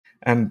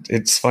And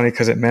it's funny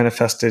because it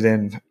manifested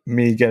in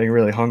me getting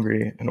really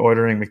hungry and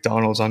ordering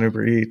McDonald's on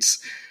Uber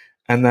Eats.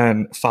 And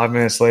then 5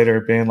 minutes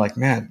later being like,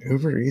 man,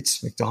 Uber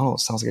Eats,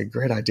 McDonald's sounds like a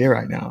great idea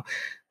right now.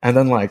 And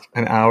then like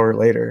an hour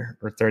later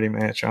or 30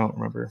 minutes, I don't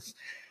remember,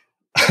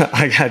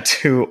 I got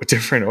 2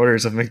 different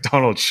orders of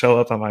McDonald's show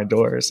up at my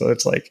door. So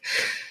it's like,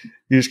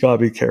 you just gotta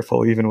be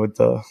careful even with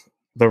the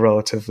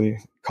relatively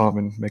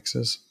common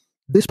mixes.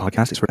 This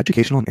podcast is for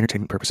educational and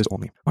entertainment purposes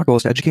only. Our goal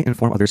is to educate and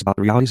inform others about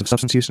the realities of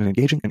substance use in an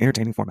engaging and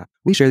entertaining format.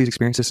 We share these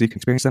experiences so you can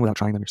experience them without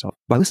trying them yourself.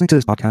 By listening to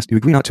this podcast, you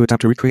agree not to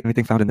attempt to recreate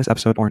anything found in this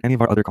episode or in any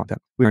of our other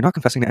content. We are not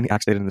confessing to any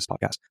acts stated in this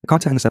podcast. The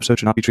content in this episode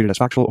should not be treated as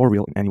factual or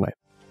real in any way.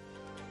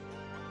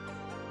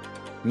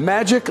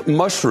 Magic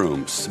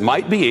mushrooms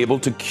might be able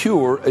to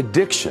cure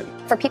addiction.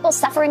 For people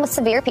suffering with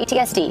severe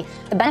PTSD,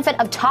 the benefit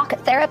of talk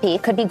therapy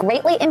could be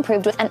greatly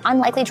improved with an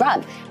unlikely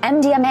drug,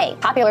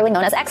 MDMA, popularly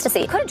known as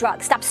ecstasy. Could a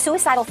drug stop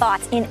suicidal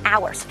thoughts in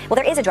hours? Well,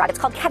 there is a drug. It's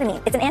called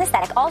ketamine. It's an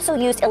anesthetic, also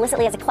used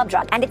illicitly as a club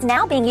drug, and it's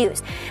now being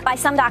used by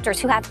some doctors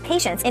who have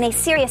patients in a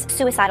serious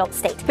suicidal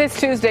state. This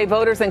Tuesday,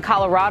 voters in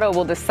Colorado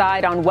will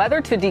decide on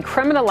whether to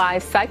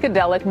decriminalize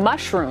psychedelic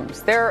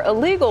mushrooms. They're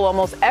illegal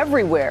almost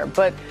everywhere,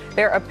 but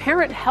their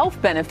apparent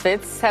health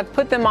benefits have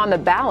put them on the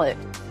ballot.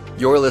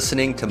 You're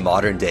listening to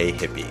Modern Day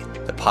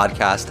Hippie, the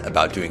podcast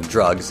about doing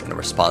drugs in a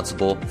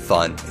responsible,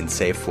 fun, and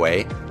safe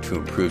way to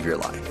improve your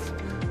life.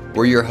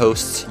 We're your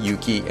hosts,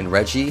 Yuki and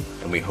Reggie,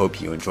 and we hope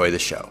you enjoy the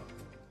show.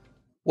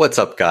 What's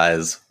up,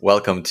 guys?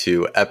 Welcome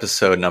to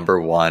episode number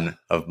 1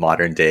 of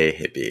Modern Day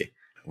Hippie,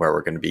 where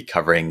we're going to be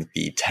covering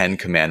the 10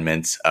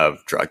 commandments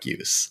of drug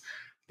use.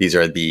 These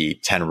are the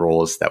 10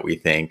 rules that we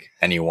think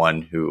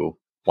anyone who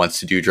wants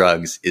to do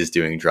drugs, is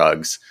doing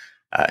drugs,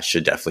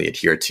 should definitely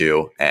adhere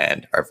to,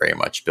 and are very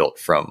much built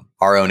from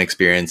our own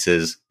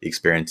experiences, the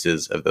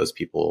experiences of those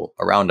people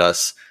around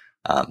us,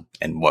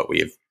 and what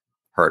we've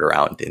heard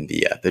around in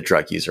the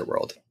drug user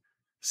world.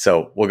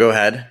 So we'll go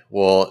ahead.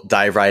 We'll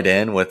dive right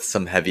in with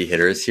some heavy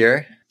hitters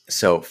here.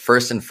 So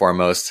first and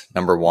foremost,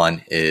 number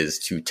 1 is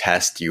to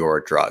test your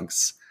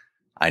drugs.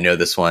 I know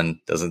this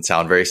one doesn't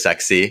sound very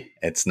sexy.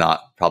 It's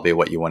not probably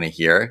what you want to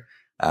hear,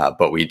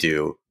 but we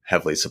do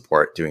heavily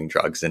support doing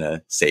drugs in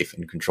a safe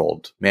and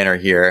controlled manner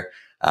here.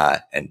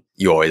 And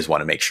you always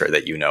want to make sure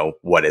that you know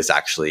what is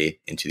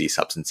actually into these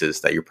substances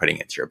that you're putting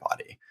into your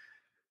body.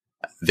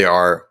 There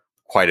are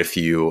quite a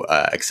few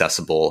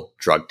accessible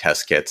drug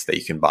test kits that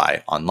you can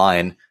buy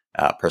online.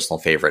 Personal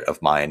favorite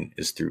of mine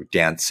is through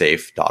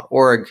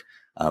dancesafe.org.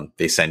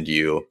 They send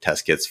you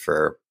test kits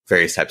for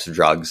various types of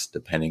drugs,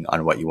 depending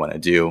on what you want to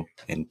do,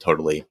 in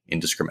totally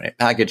indiscriminate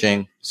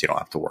packaging. So you don't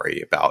have to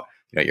worry about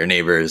your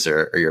neighbors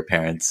or your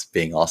parents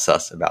being all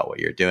sus about what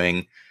you're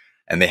doing.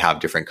 And they have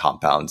different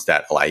compounds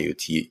that allow you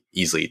to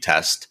easily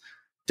test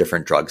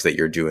different drugs that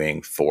you're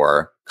doing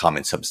for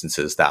common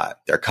substances that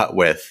they're cut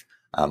with,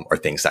 or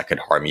things that could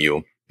harm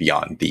you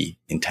beyond the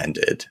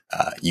intended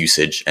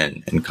usage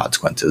and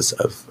consequences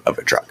of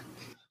a drug.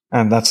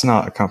 And that's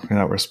not a company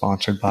that we're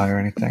sponsored by or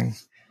anything.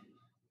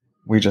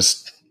 We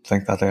just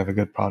think that they have a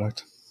good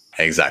product.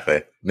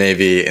 Exactly.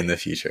 Maybe in the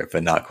future,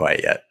 but not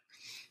quite yet.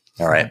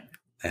 All right.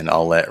 And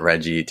I'll let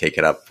Reggie take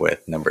it up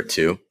with number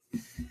 2.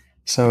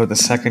 So the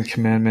second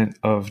commandment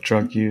of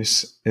drug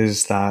use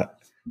is that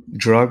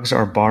drugs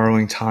are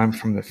borrowing time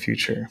from the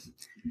future.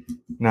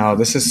 Now,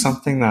 this is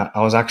something that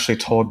I was actually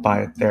told by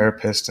a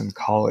therapist in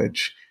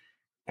college,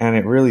 and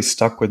it really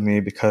stuck with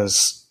me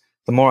because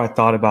the more I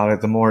thought about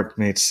it, the more it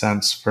made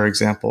sense. For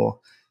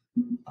example,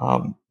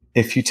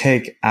 if you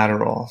take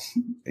Adderall,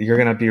 you're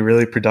going to be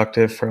really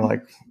productive for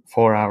like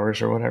 4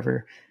 hours or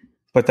whatever,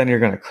 but then you're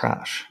going to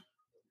crash.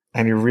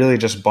 And you're really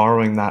just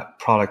borrowing that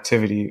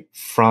productivity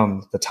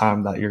from the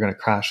time that you're going to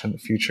crash in the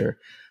future.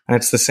 And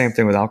it's the same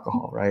thing with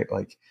alcohol, right?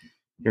 Like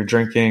you're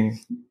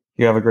drinking,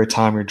 you have a great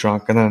time, you're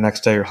drunk, and then the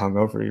next day you're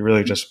hungover. You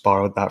really just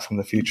borrowed that from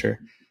the future.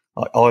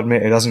 I'll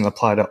admit it doesn't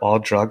apply to all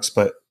drugs,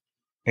 but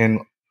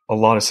in a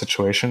lot of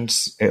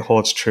situations, it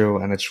holds true.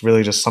 And it's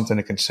really just something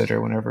to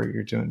consider whenever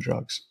you're doing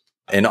drugs.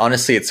 And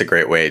honestly, it's a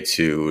great way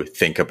to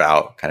think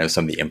about kind of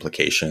some of the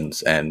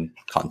implications and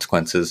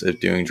consequences of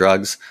doing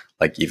drugs,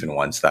 like even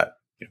ones that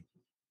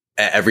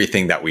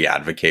everything that we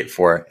advocate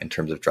for in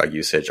terms of drug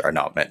usage are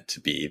not meant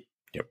to be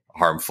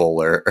harmful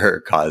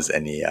or cause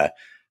any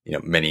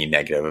many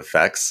negative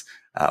effects.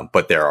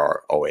 But there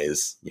are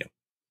always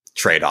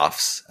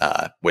trade-offs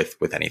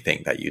with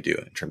anything that you do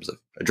in terms of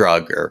a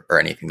drug or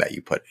anything that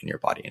you put in your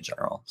body in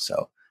general.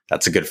 So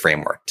that's a good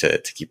framework to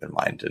keep in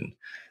mind. And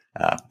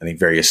I think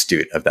very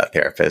astute of that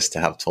therapist to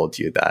have told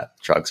you that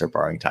drugs are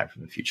borrowing time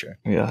from the future.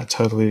 Yeah, I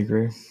totally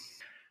agree.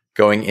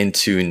 Going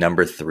into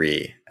number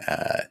 3,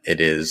 it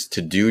is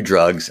to do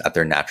drugs at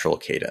their natural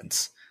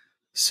cadence.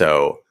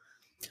 So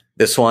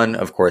this one,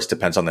 of course,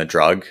 depends on the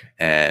drug.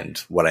 And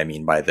what I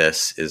mean by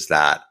this is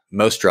that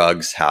most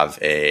drugs have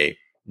a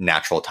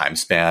natural time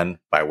span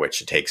by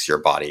which it takes your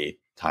body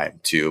time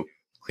to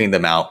clean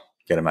them out,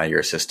 get them out of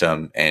your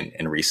system, and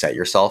reset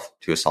yourself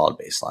to a solid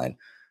baseline.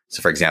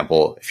 So for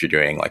example, if you're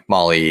doing like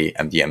Molly,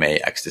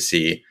 MDMA,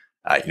 ecstasy,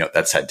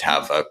 that's said to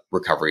have a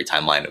recovery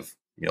timeline of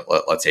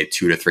let's say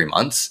 2 to 3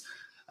 months.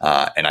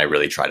 And I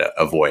really try to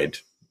avoid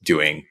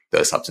doing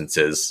those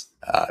substances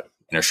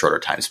in a shorter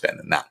time span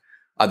than that.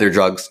 Other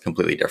drugs,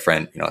 completely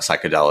different.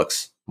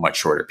 Psychedelics, much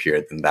shorter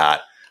period than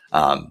that.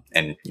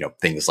 And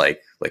things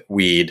like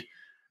weed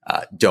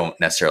don't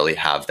necessarily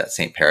have that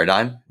same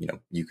paradigm.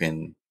 You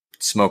can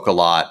smoke a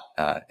lot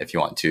if you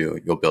want to.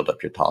 You'll build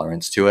up your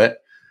tolerance to it.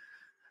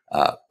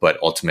 But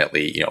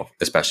ultimately,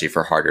 especially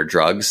for harder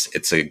drugs,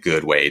 it's a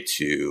good way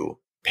to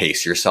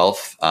pace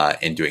yourself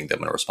in doing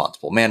them in a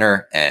responsible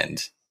manner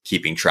and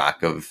keeping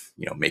track of,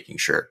 making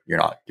sure you're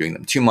not doing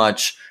them too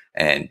much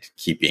and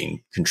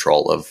keeping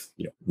control of,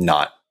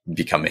 not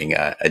becoming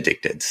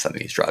addicted to some of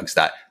these drugs.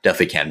 That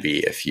definitely can be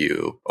if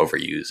you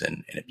overuse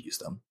and abuse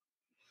them.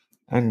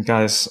 And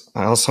guys,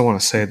 I also want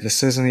to say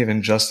this isn't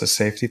even just a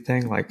safety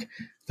thing. Like,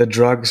 the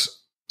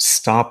drugs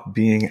stop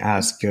being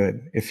as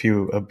good if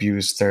you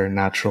abuse their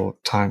natural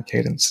time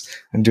cadence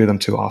and do them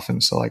too often.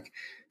 So like,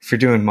 if you're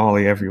doing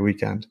Molly every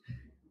weekend,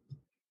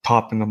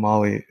 popping the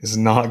Molly is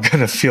not going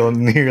to feel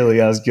nearly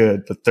as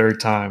good the third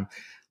time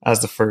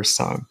as the first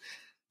time.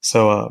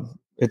 So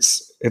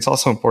it's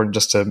also important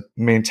just to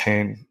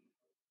maintain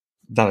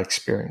that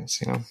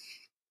experience,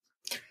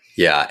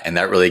 Yeah, and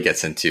that really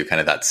gets into kind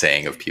of that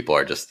saying of people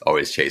are just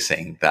always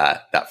chasing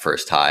that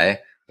first high,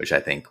 which I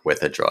think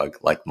with a drug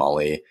like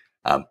Molly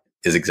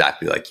is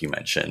exactly like you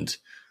mentioned,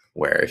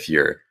 where if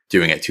you're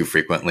doing it too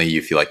frequently,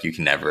 you feel like you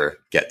can never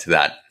get to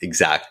that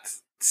exact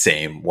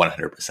same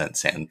 100%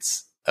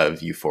 sense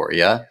of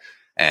euphoria.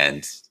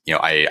 And,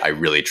 I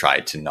really try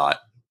to not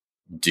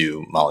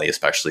do Molly,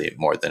 especially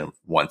more than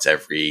once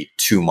every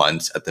 2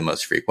 months at the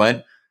most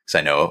frequent, because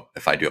I know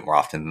if I do it more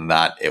often than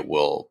that, it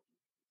will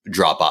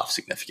drop off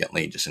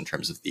significantly just in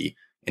terms of the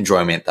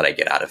enjoyment that I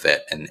get out of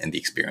it and the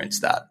experience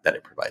that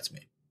it provides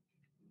me.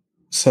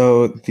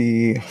 So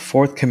the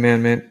fourth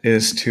commandment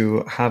is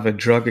to have a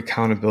drug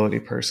accountability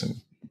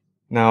person.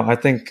 Now, I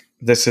think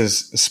this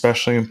is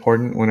especially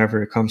important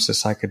whenever it comes to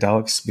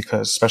psychedelics,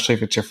 because especially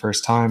if it's your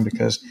first time,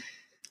 because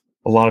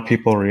a lot of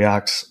people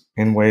react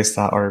in ways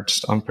that are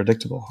just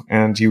unpredictable.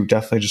 And you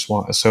definitely just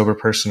want a sober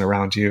person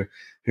around you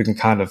who can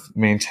kind of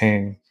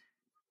maintain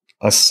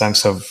a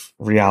sense of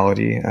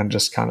reality and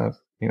just kind of,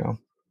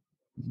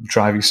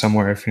 drive you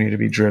somewhere if you need to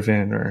be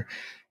driven, or,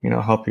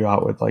 help you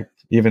out with like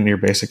even your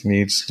basic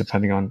needs,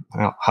 depending on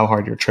how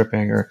hard you're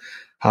tripping or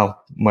how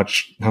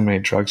many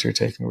drugs you're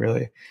taking,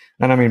 really.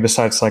 And I mean,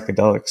 besides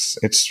psychedelics,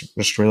 it's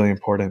just really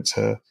important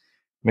to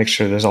make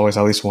sure there's always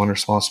at least one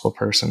responsible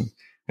person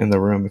in the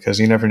room, because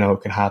you never know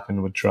what can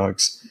happen with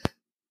drugs.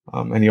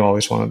 And you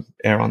always want to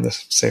err on the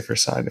safer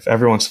side. If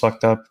everyone's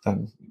fucked up,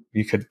 then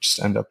you could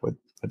just end up with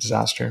a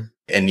disaster.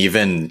 And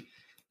even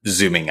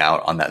zooming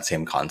out on that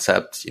same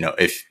concept,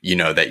 if you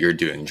know that you're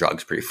doing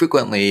drugs pretty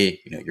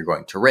frequently, you're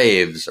going to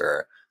raves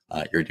or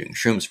you're doing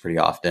shrooms pretty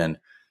often,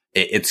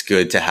 it's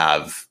good to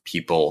have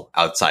people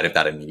outside of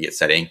that immediate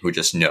setting who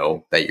just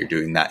know that you're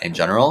doing that in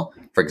general.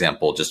 For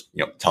example, just,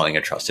 telling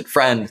a trusted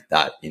friend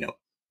that,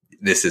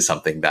 this is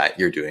something that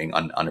you're doing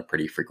on a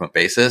pretty frequent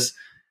basis.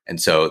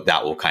 And so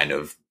that will kind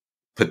of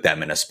put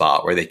them in a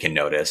spot where they can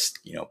notice,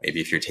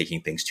 maybe if you're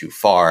taking things too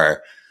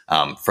far,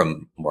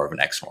 from more of an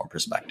external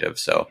perspective.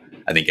 So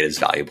I think it is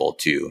valuable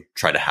to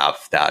try to have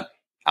that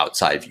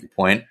outside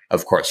viewpoint,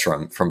 of course,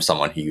 from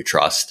someone who you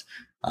trust,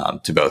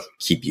 to both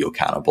keep you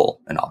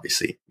accountable and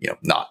obviously,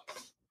 not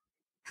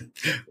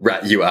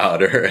rat you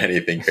out or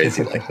anything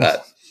crazy like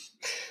that.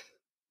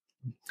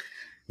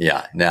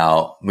 Yeah.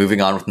 Now,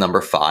 moving on with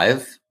number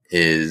 5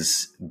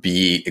 is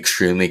be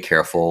extremely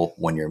careful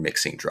when you're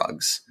mixing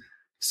drugs.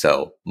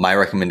 So my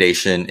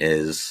recommendation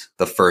is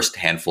the first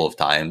handful of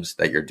times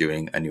that you're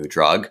doing a new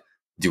drug,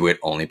 do it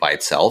only by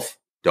itself.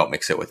 Don't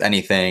mix it with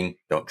anything.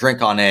 Don't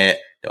drink on it.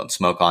 Don't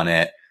smoke on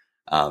it.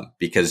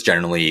 Because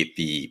generally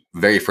the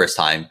very first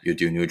time you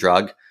do a new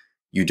drug,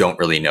 you don't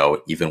really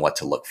know even what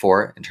to look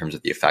for in terms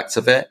of the effects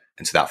of it.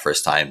 And so that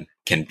first time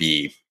can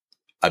be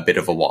a bit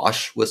of a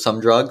wash with some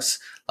drugs.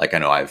 Like I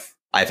know I've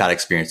had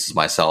experiences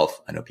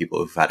myself. I know people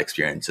who've had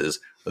experiences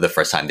where the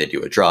first time they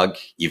do a drug,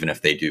 even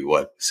if they do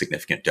a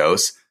significant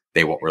dose,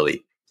 they won't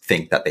really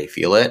think that they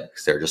feel it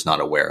because they're just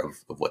not aware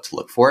of what to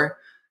look for.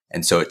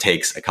 And so it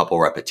takes a couple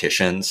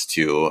repetitions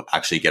to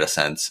actually get a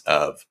sense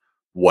of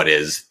what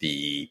is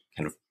the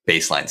kind of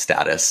baseline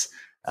status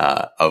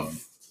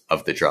of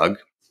the drug.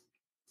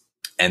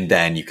 And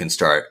then you can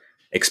start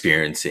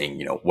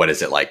experiencing, what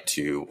is it like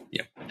to,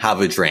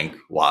 have a drink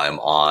while I'm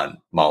on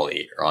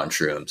Molly or on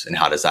shrooms, and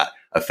how does that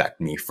affect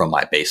me from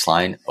my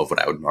baseline of what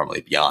I would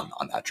normally be on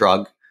that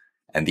drug.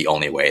 And the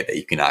only way that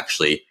you can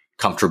actually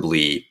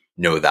comfortably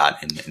know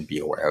that and be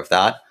aware of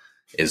that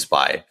is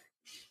by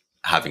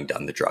having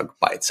done the drug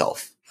by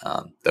itself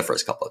the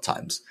first couple of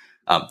times.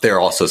 There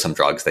are also some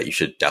drugs that you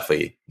should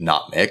definitely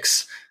not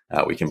mix.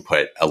 We can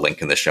put a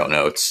link in the show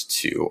notes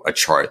to a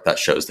chart that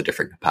shows the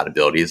different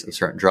compatibilities of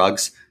certain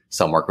drugs.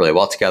 Some work really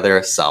well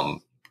together.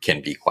 Some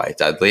can be quite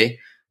deadly.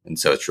 And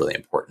so it's really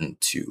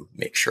important to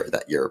make sure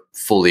that you're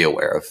fully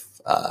aware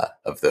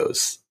of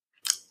those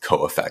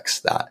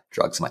co-effects that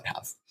drugs might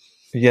have.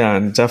 Yeah,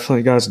 and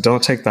definitely, guys,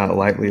 don't take that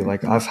lightly.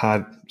 Like, I've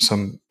had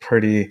some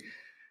pretty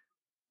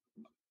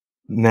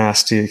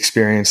nasty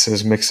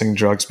experiences mixing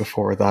drugs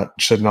before that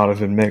should not have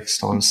been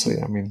mixed,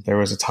 honestly. I mean, there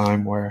was a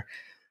time where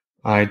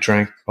I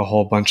drank a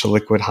whole bunch of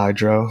liquid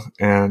hydro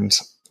and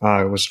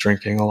I was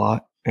drinking a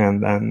lot.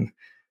 And then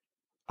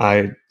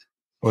I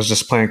was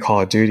just playing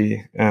Call of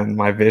Duty and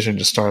my vision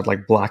just started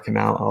like blacking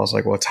out. I was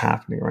like, what's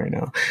happening right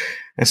now?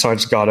 And so I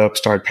just got up,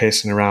 started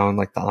pacing around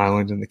like the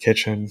island in the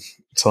kitchen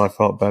until I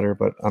felt better.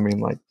 But I mean,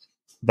 like,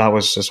 that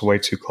was just way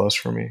too close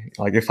for me.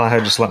 Like, if I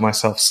had just let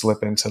myself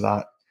slip into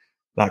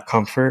that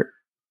comfort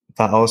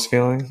that I was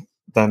feeling,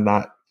 then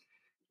that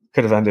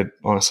could have ended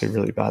honestly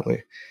really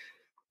badly.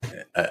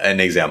 An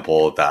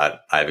example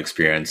that I've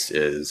experienced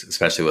is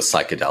especially with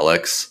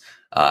psychedelics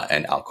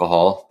and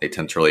alcohol. They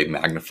tend to really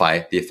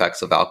magnify the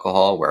effects of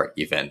alcohol, where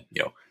even,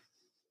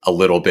 a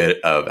little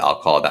bit of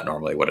alcohol that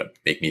normally wouldn't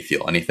make me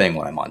feel anything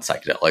when I'm on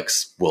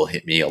psychedelics will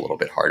hit me a little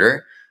bit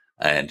harder.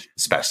 And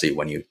especially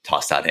when you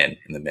toss that in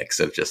the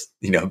mix of just,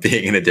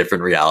 being in a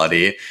different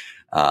reality,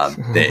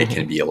 it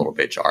can be a little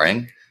bit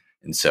jarring.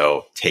 And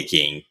so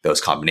taking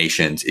those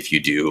combinations, if you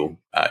do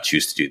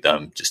choose to do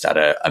them just at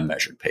a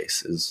measured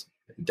pace, is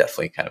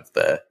definitely kind of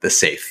the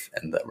safe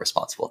and the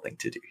responsible thing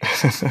to do.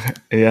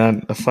 Yeah,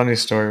 a funny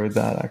story with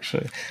that,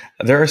 actually.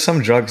 There are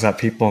some drugs that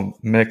people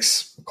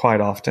mix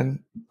quite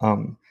often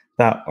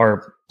that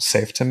are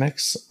safe to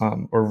mix,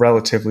 or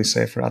relatively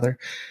safe rather,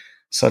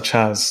 such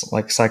as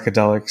like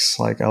psychedelics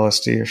like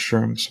LSD or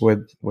shrooms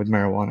with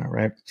marijuana,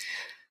 right?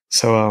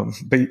 So,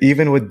 but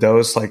even with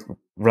those like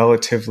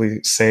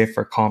relatively safe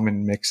or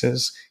common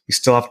mixes, you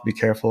still have to be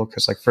careful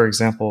because, like, for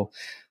example,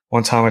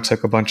 one time I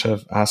took a bunch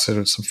of acid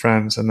with some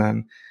friends and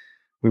then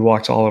we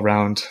walked all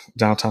around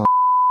downtown,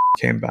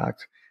 came back,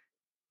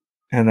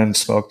 and then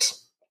smoked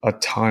a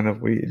ton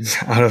of weed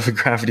out of a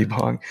gravity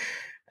bong.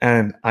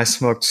 And I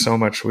smoked so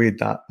much weed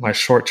that my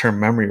short-term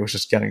memory was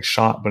just getting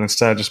shot. But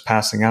instead of just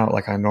passing out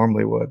like I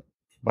normally would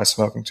by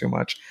smoking too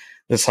much,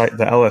 the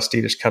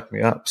LSD just kept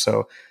me up.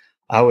 So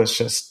I was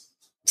just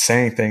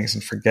saying things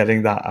and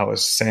forgetting that I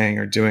was saying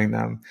or doing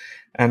them.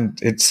 And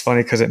it's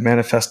funny because it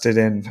manifested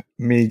in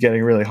me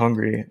getting really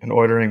hungry and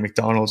ordering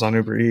McDonald's on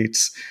Uber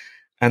Eats.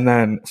 And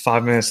then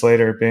 5 minutes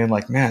later being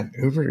like, man,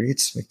 Uber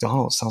Eats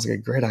McDonald's sounds like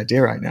a great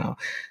idea right now.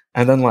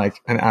 And then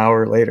like an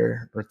hour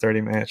later or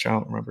 30 minutes, I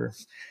don't remember,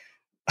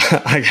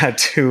 I had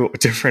 2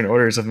 different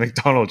orders of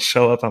McDonald's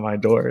show up at my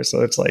door.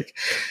 So it's like,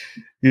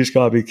 you just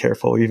gotta be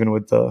careful even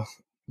with the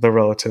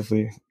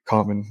relatively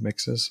common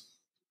mixes.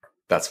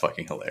 That's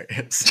fucking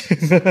hilarious.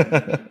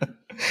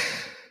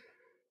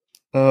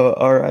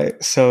 All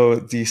right. So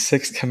the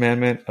 6th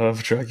commandment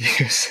of drug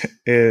use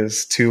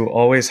is to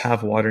always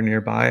have water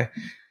nearby.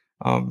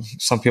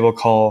 Some people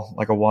call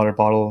like a water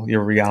bottle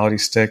your reality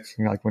stick,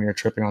 like when you're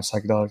tripping on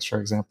psychedelics, for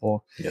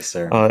example. Yes,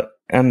 sir.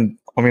 And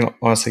I mean,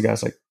 honestly,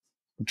 guys, like,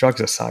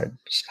 drugs aside,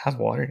 just have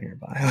water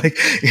nearby. Like,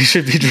 you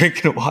should be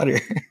drinking water.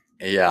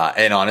 Yeah.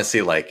 And honestly,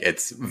 like,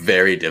 it's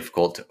very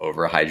difficult to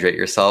overhydrate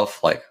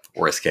yourself. Like,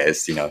 worst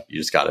case, you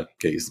just got to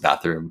go use the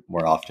bathroom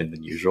more often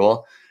than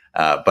usual.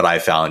 But I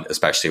found,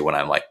 especially when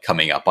I'm like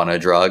coming up on a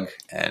drug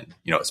and,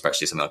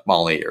 especially something like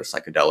Molly or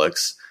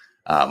psychedelics,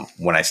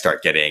 when I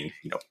start getting,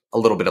 a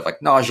little bit of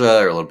like nausea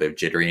or a little bit of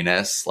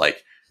jitteriness,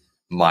 like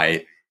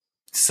my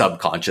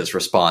subconscious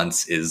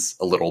response is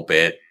a little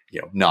bit,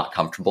 not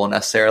comfortable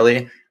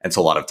necessarily. And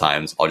so a lot of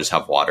times I'll just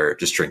have water.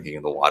 Just drinking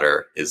the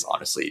water is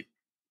honestly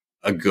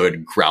a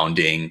good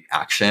grounding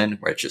action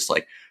where it's just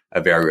like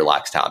a very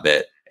relaxed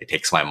habit. It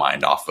takes my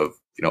mind off of,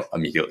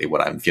 immediately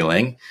what I'm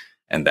feeling.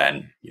 And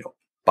then,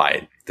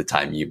 by the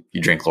time you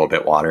drink a little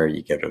bit of water,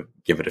 you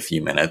give it a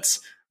few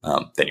minutes,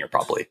 then you're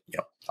probably,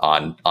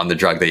 on the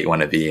drug that you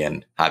want to be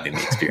and having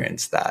the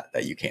experience that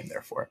you came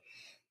there for.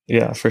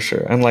 Yeah, for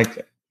sure. And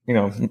like,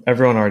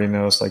 everyone already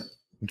knows, like,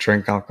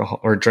 drink alcohol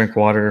or drink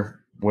water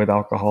with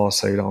alcohol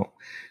so you don't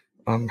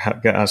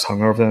get as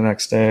hungover the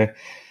next day.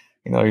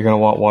 You're going to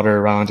want water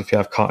around if you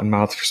have cotton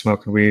mouth for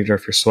smoking weed or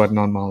if you're sweating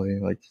on Molly.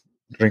 Like,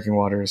 drinking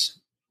water is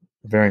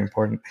very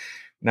important.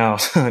 Now,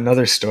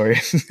 another story.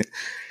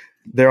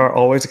 There are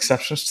always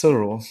exceptions to the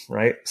rule,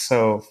 right?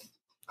 So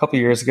a couple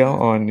of years ago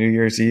on New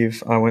Year's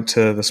Eve, I went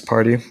to this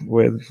party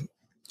with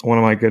one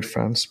of my good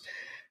friends,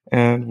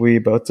 and we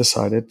both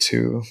decided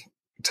to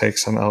take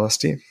some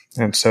LSD.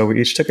 And so we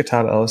each took a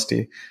tab of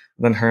LSD.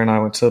 Then her and I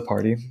went to the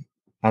party.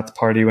 At the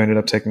party, we ended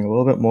up taking a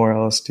little bit more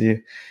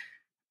LSD.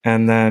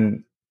 And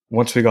then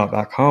once we got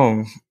back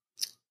home,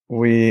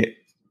 we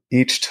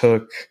each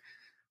took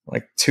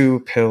like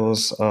 2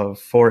 pills of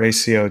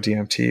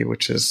 4-ACO-DMT,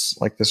 which is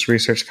like this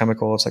research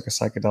chemical. It's like a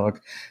psychedelic.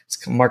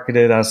 It's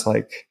marketed as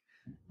like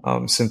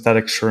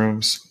synthetic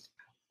shrooms,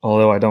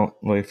 although I don't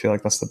really feel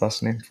like that's the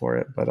best name for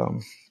it. But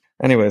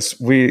anyways,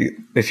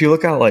 if you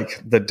look at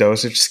like the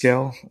dosage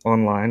scale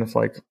online of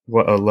like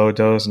what a low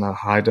dose and a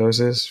high dose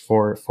is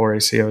for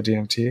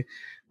 4-ACO-DMT,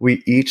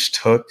 we each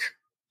took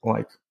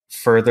like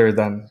further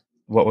than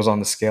what was on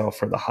the scale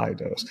for the high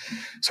dose.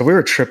 So we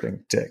were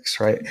tripping dicks,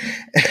 right?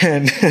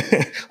 And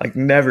like,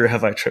 never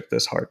have I tripped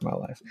this hard in my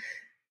life.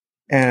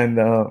 and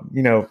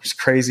just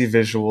crazy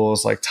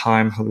visuals, like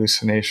time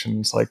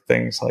hallucinations, like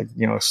things like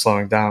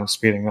slowing down,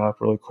 speeding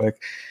up really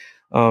quick.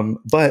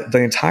 But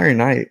the entire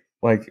night,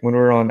 like when we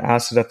were on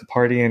acid at the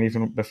party and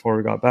even before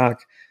we got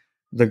back,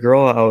 the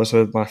girl I was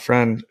with, my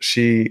friend,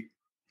 she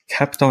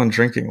kept on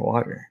drinking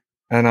water.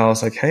 And I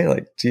was like, hey,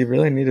 like, do you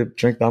really need to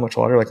drink that much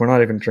water? Like, we're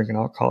not even drinking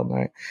alcohol at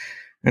night.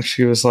 And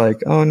she was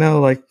like, oh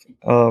no, like,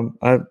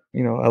 I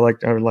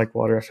like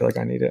water. I feel like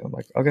I need it. I'm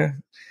like, okay.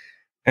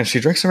 And she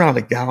drinks around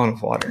a gallon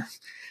of water.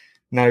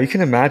 Now you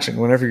can imagine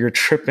whenever you're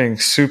tripping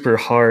super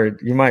hard,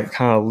 you might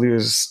kind of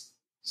lose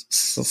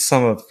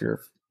some of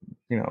your,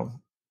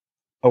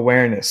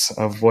 awareness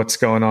of what's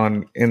going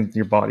on in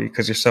your body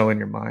because you're so in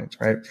your mind,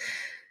 right?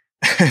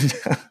 And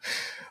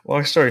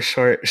long story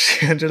short,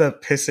 she ended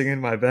up pissing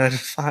in my bed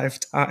 5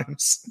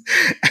 times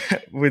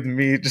with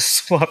me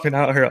just swapping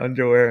out her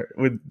underwear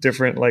with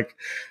different like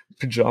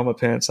pajama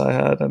pants I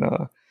had. And,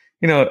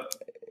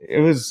 it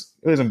was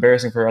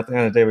embarrassing for her. At the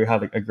end of the day, we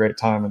had a great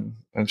time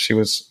and she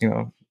was,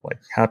 like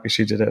happy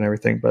she did it and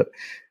everything. But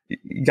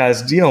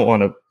guys, you don't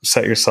want to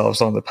set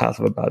yourselves on the path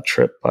of a bad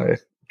trip by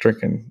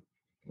drinking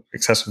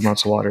excessive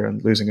amounts of water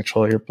and losing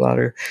control of your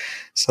bladder.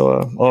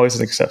 So always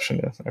an exception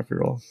to every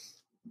rule.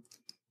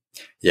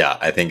 Yeah,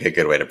 I think a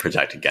good way to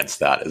protect against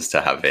that is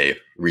to have a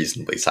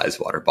reasonably sized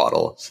water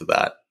bottle so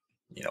that,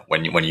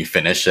 when you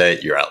finish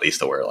it, you're at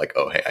least aware like,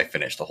 oh, hey, I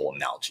finished the whole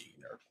Nalgene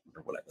or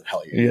whatever the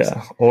hell you're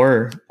using.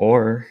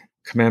 Or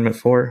commandment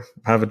 4,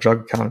 have a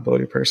drug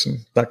accountability person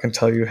that can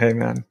tell you, hey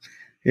man,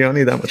 you don't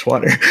need that much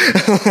water.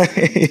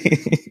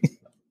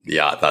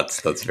 Yeah,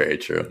 that's very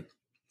true.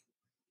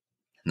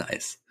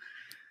 Nice.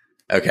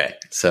 Okay,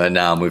 so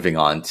now moving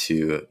on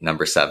to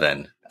number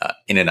 7.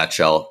 In a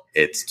nutshell,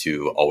 it's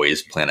to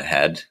always plan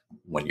ahead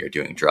when you're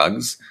doing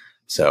drugs.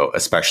 So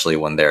especially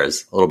when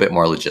there's a little bit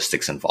more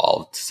logistics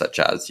involved, such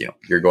as,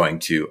 you're going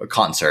to a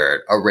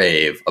concert, a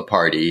rave, a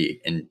party,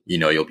 and,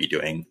 you'll be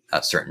doing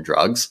certain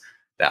drugs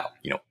that,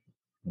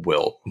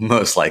 will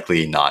most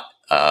likely not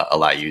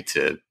allow you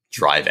to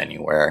drive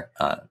anywhere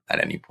at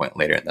any point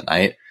later in the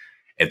night.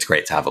 It's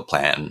great to have a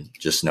plan,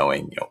 just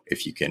knowing,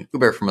 if you can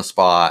Uber from a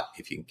spot,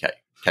 if you can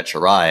catch a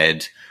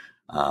ride,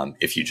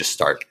 if you just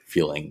start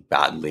feeling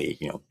badly,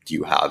 do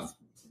you have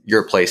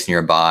your place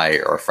nearby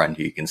or a friend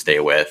who you can stay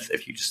with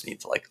if you just need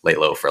to like lay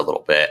low for a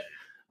little bit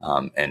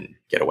and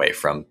get away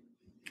from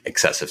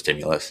excessive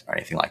stimulus or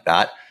anything like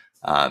that.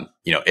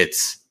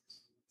 It's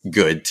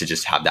good to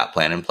just have that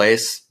plan in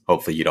place.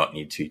 Hopefully you don't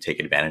need to take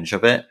advantage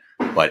of it,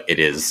 but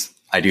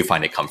I do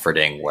find it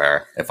comforting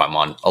where if I'm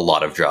on a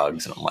lot of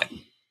drugs and I'm like,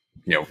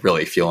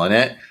 really feeling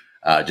it,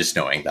 just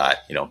knowing that,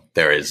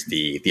 there is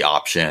the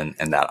option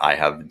and that I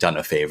have done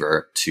a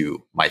favor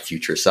to my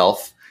future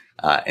self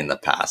in the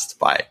past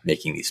by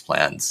making these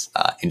plans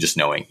and just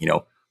knowing,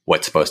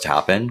 what's supposed to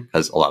happen.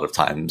 Because a lot of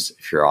times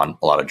if you're on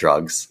a lot of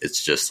drugs,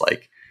 it's just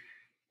like,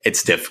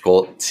 it's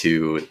difficult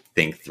to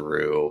think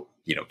through,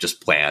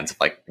 just plans of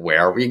like, where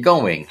are we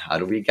going? How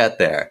do we get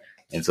there?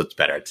 And so it's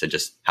better to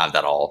just have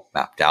that all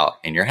mapped out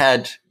in your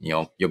head.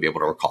 You'll be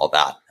able to recall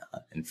that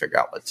and figure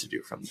out what to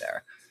do from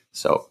there.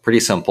 So pretty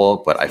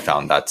simple, but I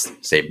found that's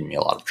saved me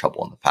a lot of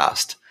trouble in the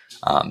past.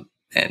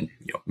 And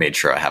made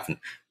sure I haven't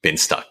been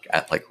stuck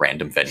at like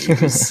random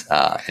venues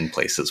in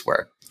places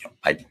where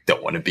I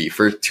don't want to be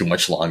for too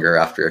much longer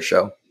after a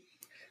show.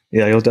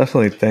 Yeah, you'll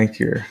definitely thank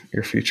your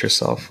future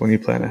self when you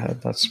plan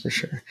ahead. That's for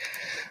sure.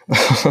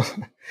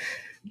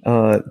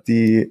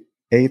 The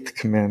 8th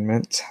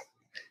commandment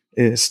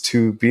is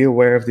to be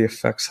aware of the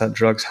effects that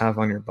drugs have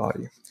on your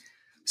body,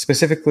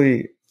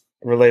 specifically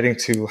relating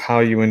to how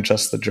you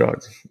ingest the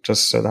drug,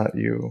 just so that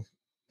you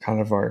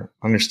kind of are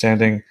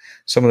understanding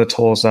some of the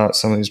tolls that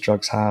some of these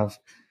drugs have,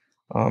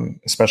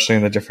 especially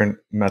in the different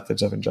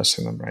methods of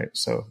ingesting them, right?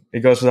 So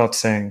it goes without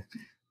saying,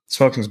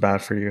 smoking's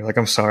bad for you. Like,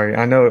 I'm sorry.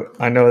 I know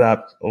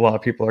that a lot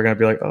of people are going to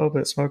be like, oh,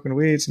 but smoking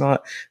weed's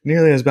not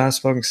nearly as bad as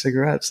smoking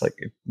cigarettes. Like,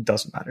 it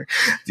doesn't matter.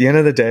 At the end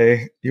of the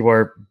day, you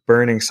are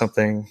burning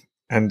something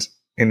and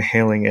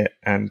inhaling it,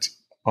 and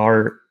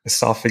our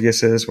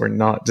esophaguses were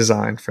not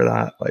designed for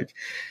that. Like,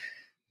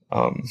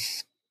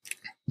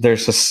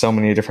 there's just so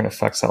many different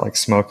effects that like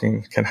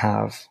smoking can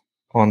have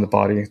on the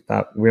body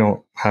that we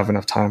don't have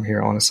enough time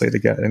here, honestly, to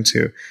get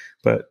into.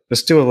 But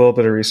just do a little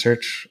bit of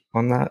research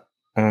on that,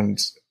 and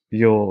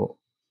you'll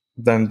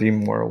then be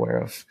more aware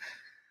of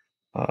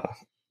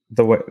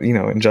the way,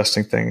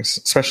 ingesting things,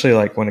 especially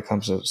like when it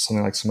comes to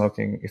something like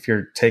smoking. If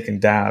you're taking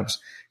dabs,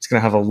 it's going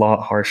to have a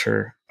lot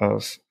harsher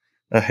of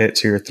a hit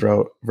to your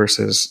throat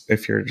versus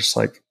if you're just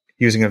like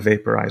using a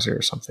vaporizer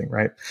or something,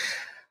 right?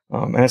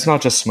 And it's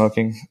not just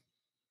smoking,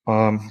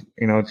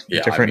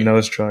 different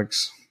nose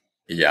drugs.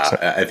 Yeah, so,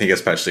 I think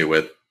especially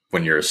with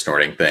when you're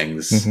snorting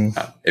things,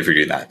 if you're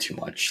doing that too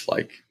much,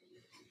 like,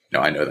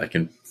 I know that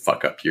can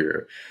fuck up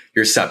your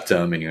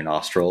septum and your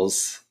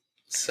nostrils.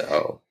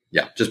 So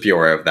yeah, just be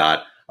aware of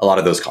that. A lot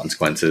of those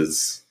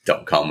consequences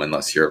don't come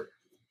unless you're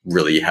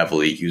really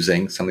heavily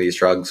using some of these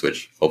drugs,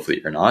 which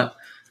hopefully you're not.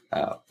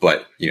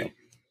 But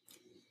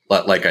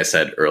like I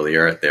said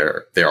earlier,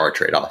 there are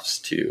trade-offs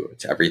to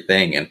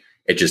everything, and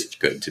it's just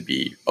good to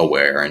be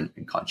aware and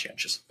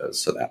conscientious of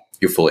those so that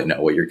you fully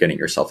know what you're getting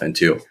yourself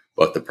into,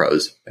 both the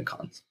pros and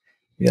cons.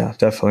 Yeah,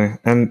 definitely.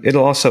 And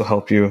it'll also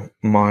help you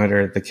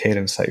monitor the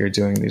cadence that you're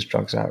doing these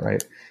drugs at,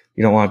 right?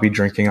 You don't want to be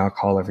drinking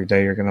alcohol every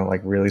day. You're going to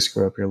like really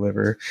screw up your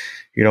liver.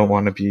 You don't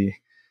want to be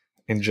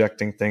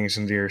injecting things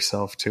into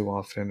yourself too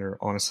often, or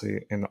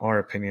honestly, in our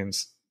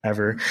opinions,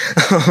 ever.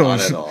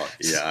 Not at all.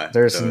 Yeah.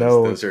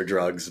 Those are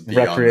drugs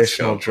beyond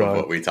recreational the scope of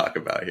what we talk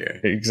about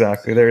here.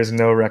 Exactly. There is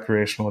no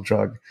recreational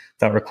drug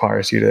that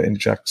requires you to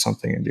inject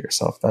something into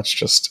yourself. That's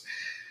just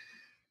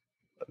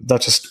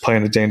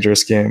playing a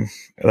dangerous game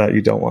that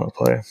you don't want to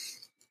play.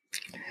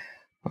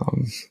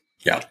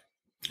 Yeah,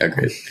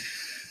 agreed.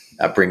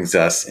 That brings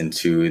us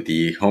into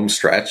the home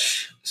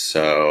stretch.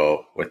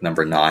 So with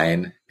number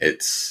 9,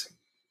 it's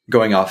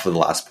going off of the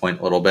last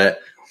point a little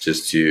bit,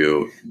 just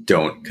to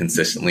don't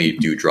consistently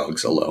do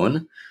drugs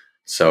alone.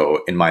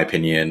 So in my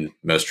opinion,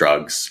 most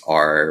drugs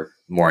are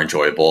more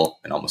enjoyable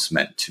and almost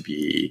meant to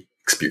be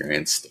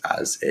experienced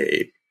as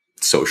a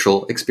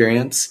social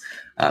experience,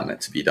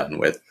 and to be done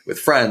with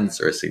friends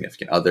or a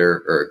significant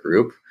other or a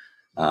group.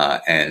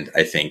 And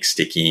I think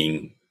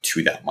sticking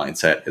to that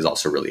mindset is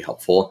also really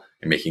helpful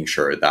in making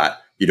sure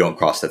that you don't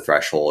cross the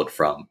threshold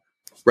from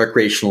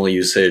recreational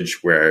usage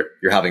where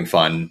you're having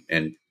fun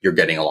and you're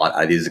getting a lot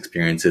out of these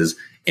experiences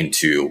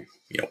into,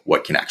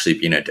 what can actually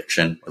be an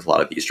addiction with a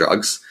lot of these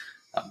drugs.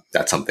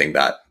 That's something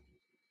that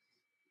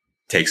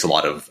takes a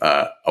lot of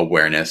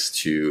awareness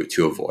to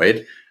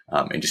avoid,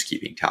 and just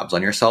keeping tabs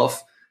on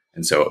yourself.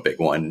 And so a big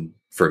one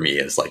for me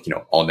is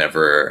I'll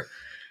never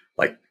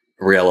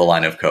rail a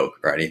line of Coke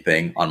or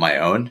anything on my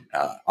own.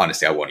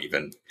 Honestly, I won't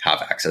even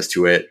have access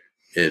to it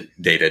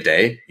day to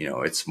day.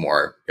 It's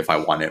more if I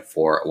want it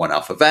for a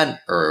one-off event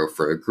or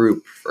for a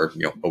group for,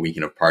 a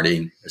weekend of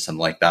partying or something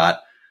like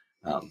that.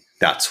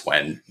 That's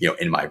when,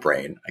 in my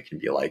brain, I can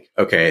be like,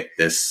 okay,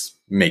 this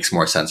makes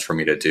more sense for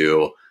me to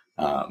do.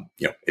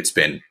 It's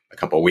been a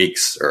couple of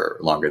weeks or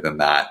longer than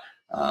that.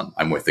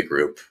 I'm with the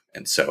group.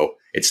 And so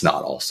it's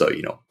not also,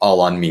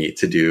 all on me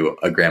to do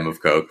a gram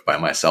of Coke by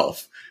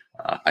myself.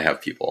 I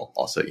have people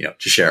also,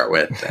 to share it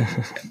with.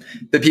 And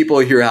the people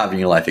who you're having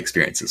your life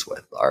experiences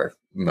with are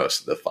most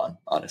of the fun,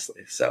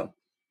 honestly. So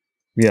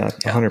yeah,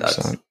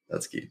 100%.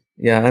 That's key.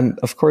 Yeah. And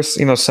of course,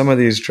 some of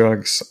these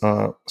drugs,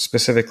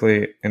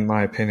 specifically, in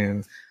my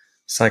opinion,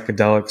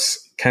 psychedelics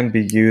can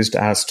be used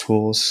as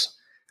tools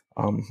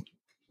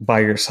by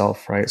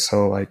yourself, right?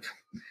 So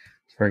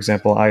for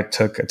example, I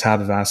took a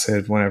tab of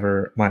acid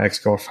whenever my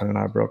ex-girlfriend and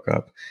I broke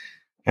up,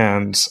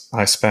 and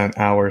I spent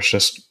hours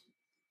just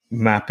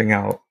mapping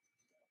out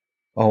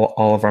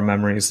all of our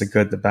memories, the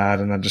good, the bad,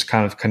 and then just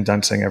kind of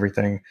condensing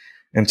everything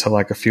into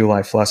a few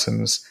life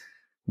lessons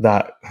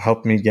that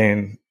helped me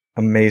gain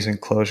amazing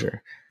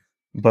closure.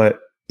 But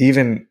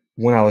even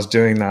when I was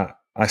doing that,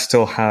 I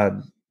still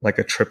had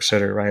a trip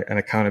sitter, right? An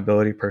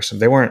accountability person.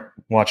 They weren't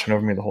watching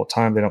over me the whole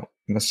time. They don't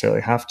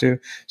necessarily have to,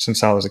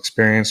 since I was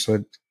experienced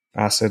with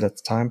acid at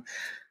the time,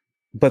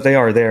 but they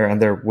are there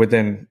and they're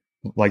within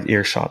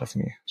earshot of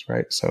me,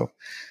 right? So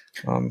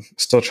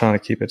still trying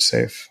to keep it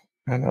safe.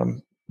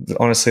 And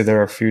honestly, there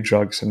are a few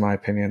drugs, in my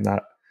opinion,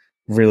 that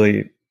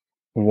really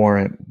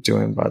warrant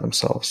doing by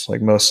themselves.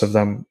 Most of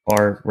them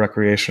are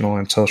recreational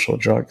and social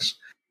drugs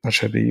that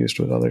should be used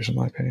with others, in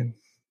my opinion.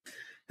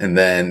 And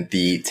then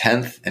the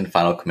 10th and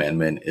final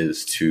commandment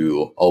is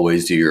to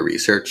always do your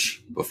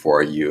research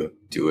before you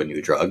do a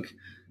new drug.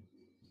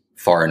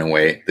 Far and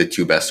away, the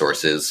two best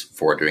sources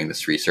for doing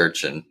this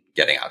research and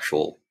getting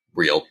actual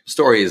real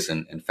stories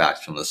and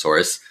facts from the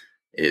source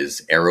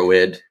is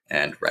Erowid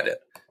and Reddit.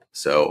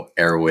 So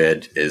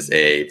Erowid is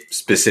a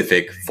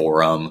specific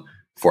forum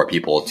for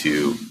people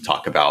to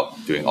talk about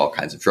doing all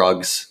kinds of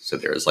drugs. So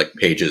there's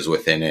pages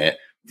within it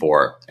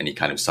for any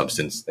kind of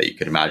substance that you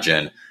could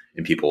imagine.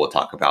 And people will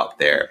talk about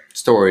their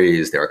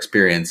stories, their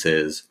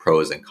experiences,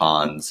 pros and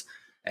cons.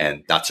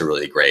 And that's a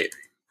really great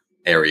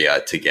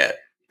area to get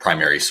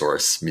primary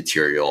source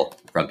material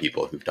from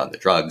people who've done the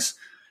drugs.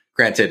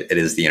 Granted, it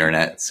is the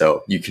internet,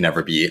 so you can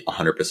never be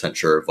 100%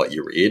 sure of what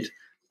you read.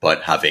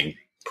 But having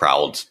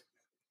prowled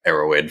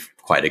Erowid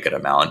quite a good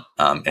amount,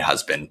 it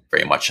has been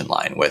very much in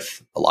line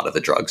with a lot of the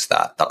drugs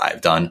that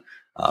I've done,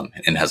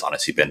 and has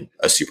honestly been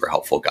a super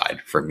helpful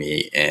guide for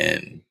me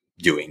in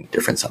doing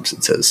different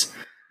substances.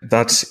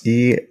 That's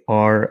EROWID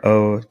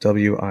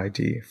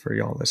for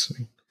y'all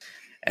listening.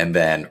 And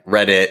then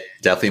Reddit,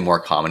 definitely more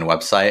common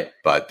website,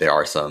 but there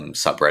are some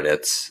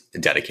subreddits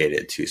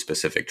dedicated to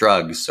specific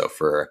drugs. So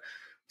for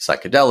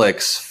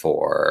psychedelics,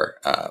 for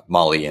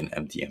Molly and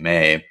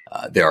MDMA,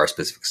 there are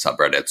specific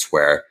subreddits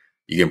where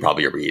you can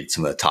probably read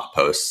some of the top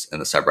posts in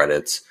the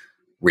subreddits,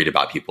 read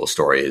about people's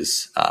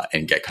stories,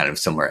 and get kind of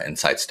similar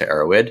insights to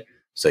Erowid.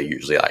 So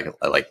usually I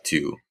like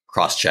to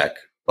cross-check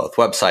both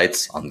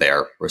websites on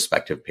their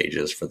respective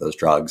pages for those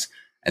drugs.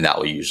 And that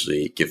will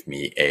usually give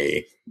me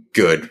a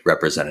good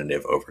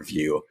representative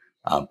overview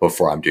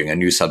before I'm doing a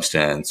new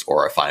substance,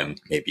 or if I'm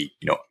maybe,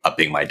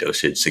 upping my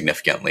dosage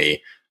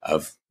significantly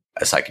of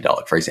a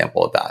psychedelic, for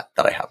example, that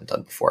I haven't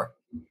done before.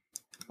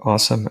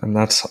 Awesome. And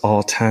that's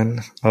all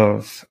 10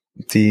 of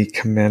the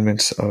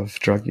commandments of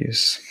drug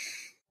use.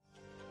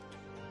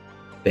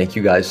 Thank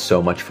you guys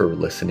so much for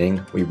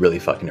listening. We really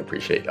fucking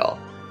appreciate y'all.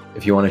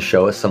 If you want to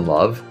show us some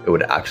love, it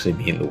would actually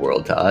mean the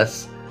world to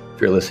us.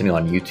 If you're listening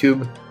on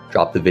YouTube,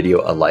 drop the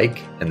video a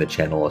like and the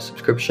channel a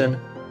subscription.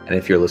 And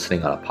if you're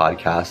listening on a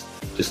podcast,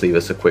 just leave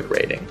us a quick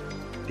rating.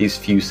 These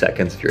few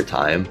seconds of your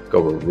time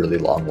go a really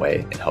long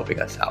way in helping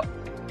us out.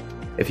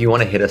 If you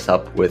want to hit us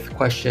up with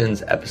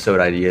questions, episode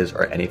ideas,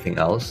 or anything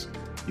else,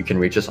 you can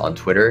reach us on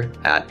Twitter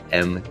at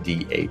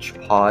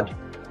mdhpod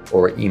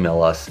or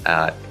email us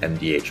at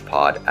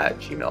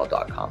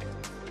mdhpod@gmail.com.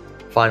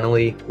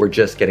 Finally, we're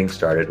just getting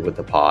started with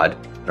the pod,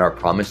 and our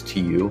promise to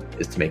you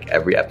is to make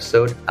every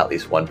episode at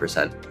least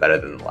 1% better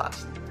than the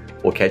last.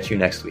 We'll catch you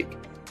next week.